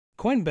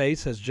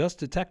Coinbase has just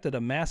detected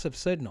a massive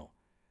signal.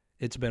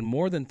 It's been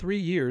more than 3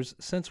 years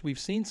since we've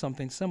seen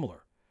something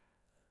similar.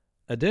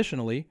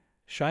 Additionally,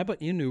 Shiba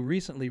Inu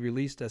recently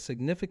released a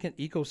significant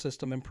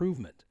ecosystem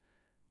improvement.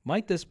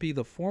 Might this be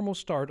the formal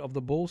start of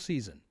the bull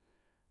season?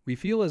 We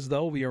feel as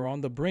though we are on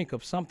the brink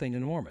of something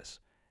enormous,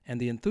 and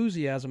the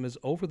enthusiasm is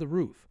over the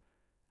roof.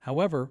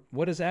 However,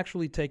 what is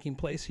actually taking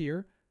place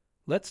here?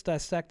 Let's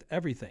dissect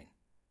everything.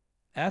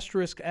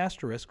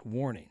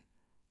 Warning.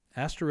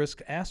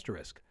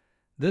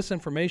 This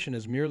information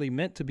is merely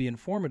meant to be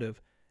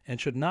informative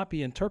and should not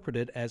be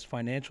interpreted as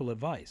financial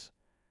advice.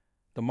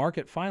 The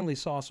market finally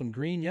saw some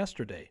green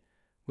yesterday,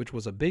 which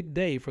was a big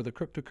day for the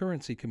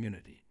cryptocurrency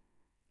community.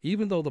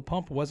 Even though the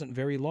pump wasn't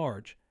very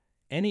large,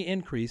 any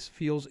increase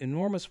feels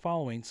enormous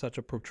following such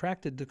a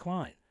protracted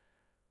decline.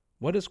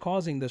 What is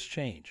causing this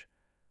change?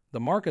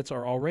 The markets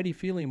are already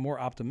feeling more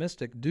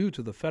optimistic due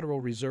to the Federal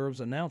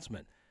Reserve's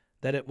announcement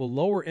that it will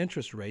lower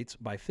interest rates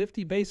by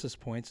 50 basis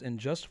points in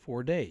just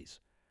 4 days.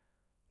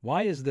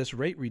 Why is this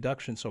rate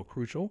reduction so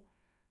crucial?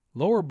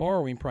 Lower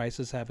borrowing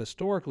prices have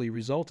historically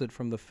resulted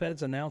from the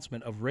Fed's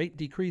announcement of rate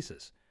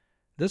decreases.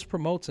 This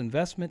promotes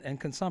investment and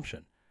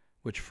consumption,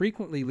 which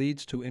frequently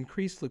leads to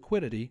increased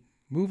liquidity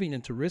moving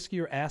into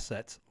riskier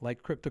assets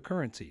like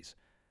cryptocurrencies.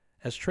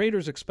 As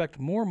traders expect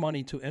more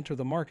money to enter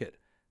the market,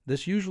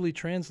 this usually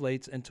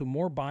translates into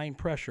more buying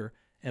pressure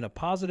and a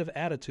positive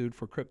attitude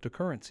for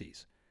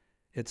cryptocurrencies.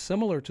 It's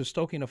similar to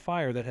stoking a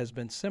fire that has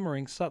been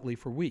simmering subtly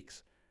for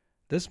weeks.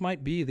 This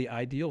might be the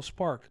ideal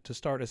spark to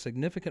start a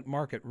significant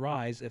market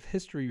rise if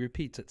history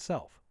repeats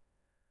itself.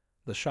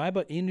 The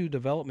Shiba Inu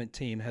development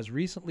team has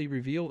recently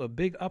revealed a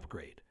big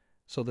upgrade,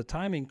 so the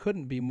timing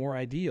couldn't be more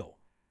ideal.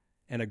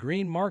 In a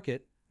green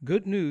market,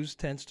 good news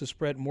tends to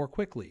spread more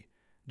quickly,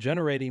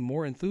 generating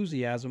more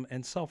enthusiasm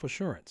and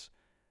self-assurance.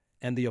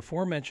 And the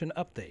aforementioned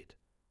update.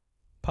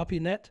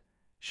 PuppyNet,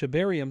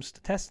 Shibarium's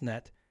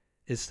testnet,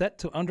 is set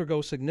to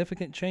undergo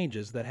significant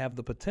changes that have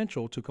the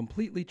potential to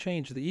completely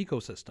change the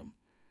ecosystem.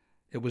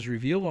 It was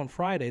revealed on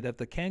Friday that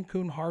the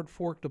Cancun hard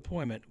fork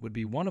deployment would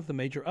be one of the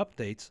major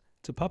updates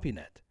to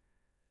PuppyNet.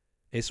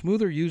 A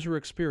smoother user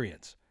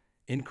experience,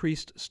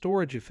 increased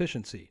storage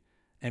efficiency,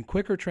 and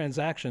quicker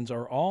transactions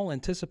are all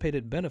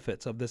anticipated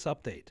benefits of this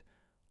update,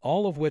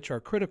 all of which are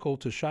critical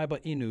to Shiba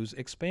Inu's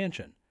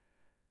expansion.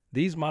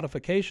 These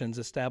modifications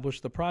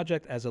establish the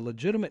project as a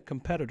legitimate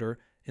competitor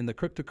in the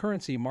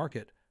cryptocurrency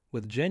market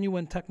with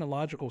genuine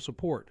technological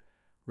support,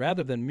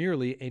 rather than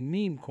merely a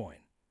meme coin.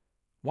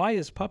 Why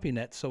is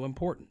PuppyNet so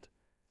important?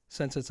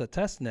 Since it's a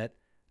testnet,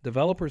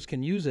 developers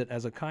can use it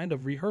as a kind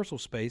of rehearsal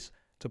space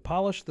to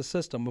polish the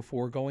system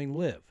before going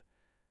live.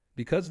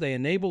 Because they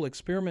enable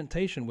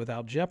experimentation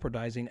without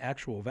jeopardizing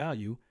actual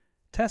value,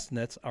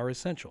 testnets are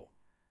essential.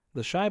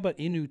 The Shiba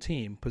Inu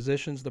team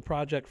positions the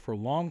project for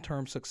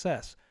long-term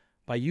success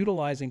by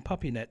utilizing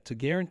PuppyNet to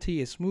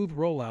guarantee a smooth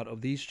rollout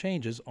of these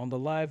changes on the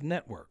live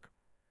network.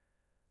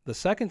 The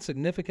second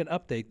significant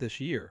update this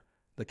year,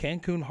 the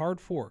Cancun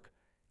hard fork,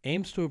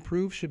 aims to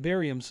improve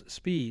Shibarium's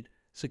speed,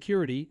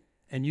 security,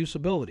 and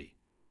usability.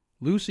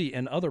 Lucy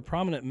and other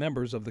prominent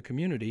members of the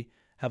community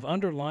have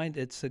underlined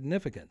its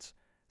significance,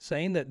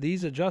 saying that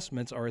these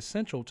adjustments are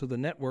essential to the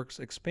network's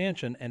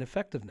expansion and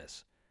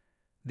effectiveness.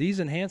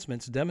 These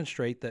enhancements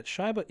demonstrate that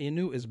Shiba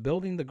Inu is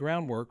building the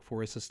groundwork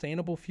for a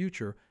sustainable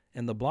future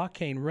in the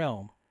blockchain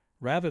realm,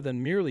 rather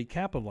than merely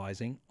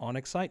capitalizing on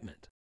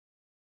excitement.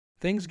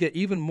 Things get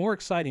even more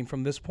exciting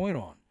from this point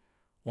on.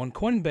 On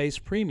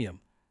Coinbase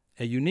Premium,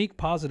 a unique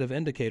positive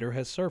indicator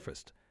has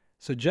surfaced,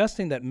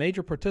 suggesting that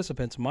major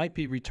participants might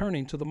be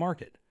returning to the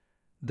market.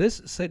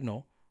 This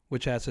signal,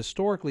 which has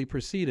historically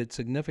preceded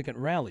significant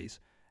rallies,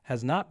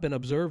 has not been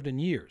observed in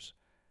years.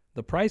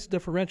 The price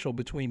differential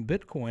between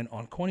Bitcoin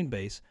on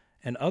Coinbase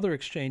and other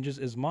exchanges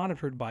is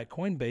monitored by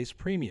Coinbase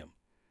Premium.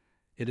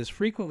 It is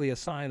frequently a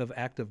sign of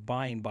active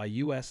buying by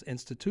U.S.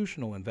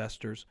 institutional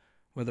investors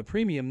when the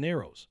premium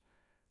narrows.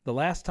 The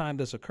last time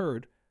this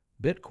occurred,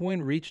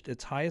 Bitcoin reached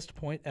its highest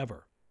point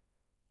ever.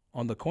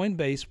 On the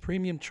Coinbase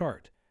Premium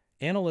chart,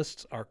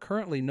 analysts are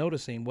currently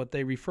noticing what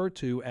they refer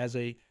to as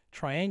a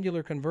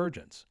triangular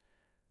convergence.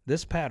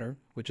 This pattern,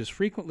 which is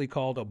frequently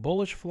called a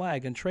bullish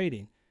flag in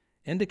trading,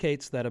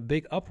 indicates that a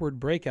big upward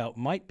breakout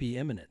might be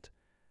imminent.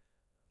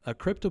 A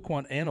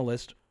CryptoQuant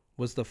analyst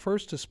was the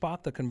first to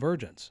spot the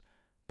convergence,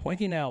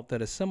 pointing out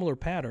that a similar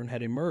pattern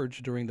had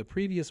emerged during the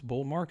previous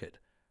bull market,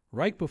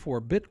 right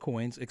before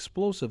Bitcoin's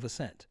explosive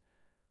ascent.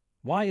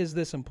 Why is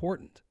this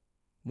important?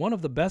 One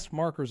of the best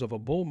markers of a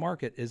bull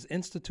market is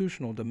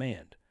institutional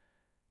demand.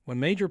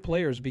 When major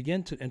players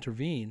begin to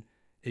intervene,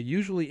 it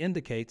usually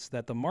indicates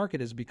that the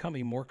market is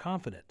becoming more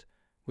confident,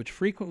 which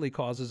frequently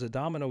causes a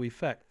domino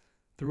effect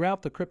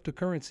throughout the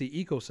cryptocurrency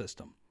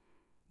ecosystem.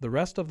 The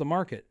rest of the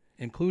market,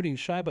 including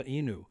Shiba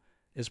Inu,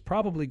 is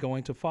probably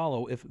going to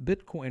follow if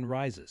Bitcoin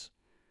rises.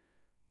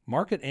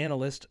 Market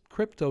analyst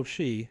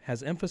Ryoshi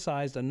has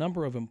emphasized a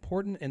number of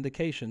important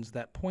indications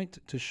that point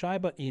to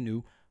Shiba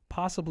Inu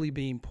possibly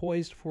being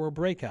poised for a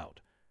breakout,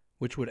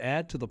 which would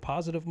add to the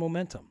positive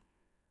momentum.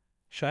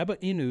 Shiba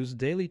Inu's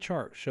daily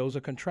chart shows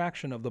a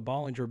contraction of the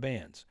Bollinger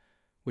Bands,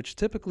 which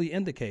typically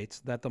indicates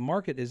that the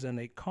market is in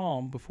a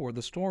calm before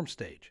the storm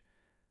stage.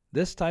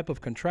 This type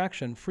of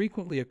contraction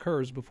frequently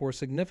occurs before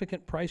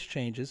significant price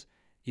changes,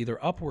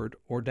 either upward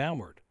or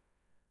downward.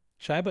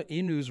 Shiba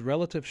Inu's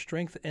Relative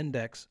Strength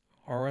Index,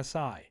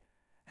 RSI,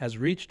 has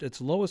reached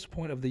its lowest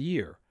point of the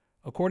year,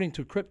 according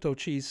to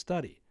CryptoChi's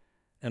study.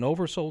 An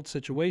oversold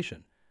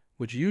situation,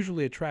 which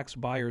usually attracts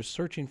buyers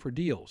searching for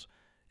deals,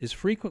 is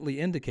frequently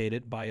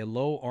indicated by a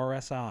low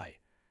RSI.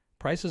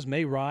 Prices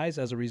may rise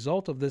as a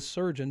result of this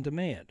surge in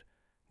demand,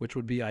 which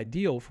would be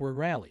ideal for a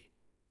rally.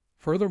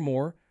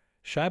 Furthermore,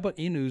 Shiba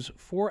Inu's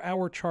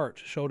 4-hour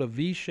chart showed a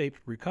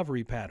V-shaped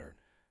recovery pattern,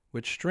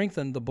 which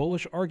strengthened the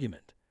bullish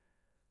argument.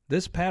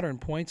 This pattern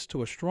points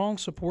to a strong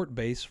support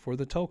base for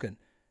the token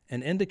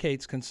and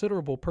indicates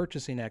considerable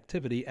purchasing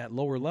activity at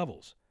lower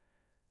levels.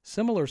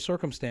 Similar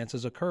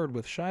circumstances occurred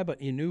with Shiba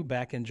Inu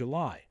back in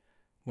July,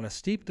 when a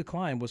steep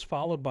decline was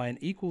followed by an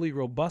equally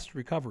robust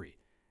recovery,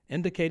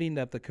 indicating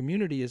that the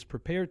community is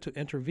prepared to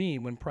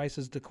intervene when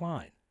prices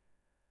decline.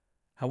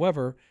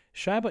 However,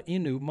 Shiba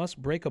Inu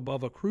must break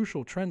above a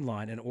crucial trend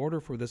line in order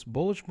for this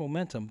bullish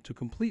momentum to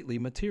completely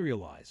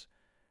materialize.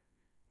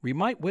 We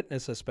might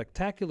witness a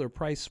spectacular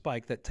price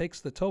spike that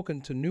takes the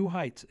token to new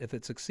heights if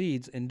it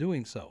succeeds in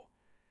doing so.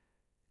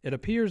 It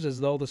appears as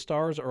though the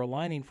stars are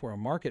aligning for a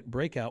market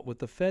breakout with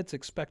the Fed's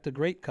expected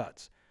rate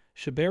cuts,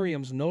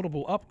 Shibarium's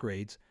notable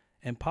upgrades,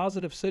 and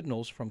positive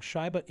signals from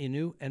Shiba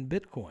Inu and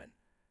Bitcoin.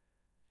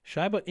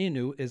 Shiba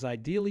Inu is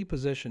ideally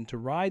positioned to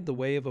ride the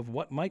wave of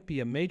what might be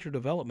a major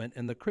development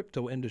in the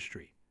crypto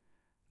industry.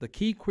 The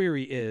key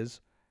query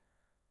is,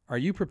 are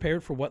you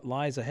prepared for what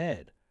lies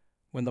ahead?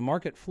 When the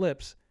market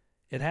flips,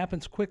 it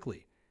happens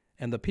quickly,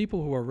 and the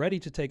people who are ready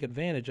to take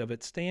advantage of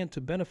it stand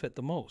to benefit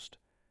the most.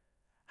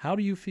 How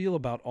do you feel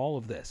about all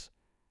of this?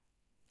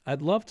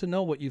 I'd love to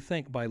know what you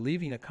think by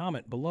leaving a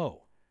comment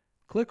below.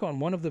 Click on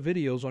one of the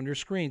videos on your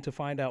screen to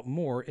find out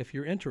more if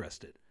you're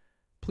interested.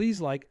 Please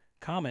like,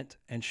 comment,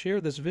 and share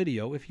this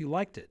video if you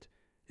liked it.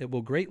 It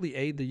will greatly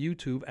aid the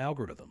YouTube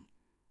algorithm.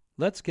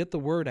 Let's get the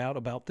word out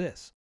about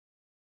this.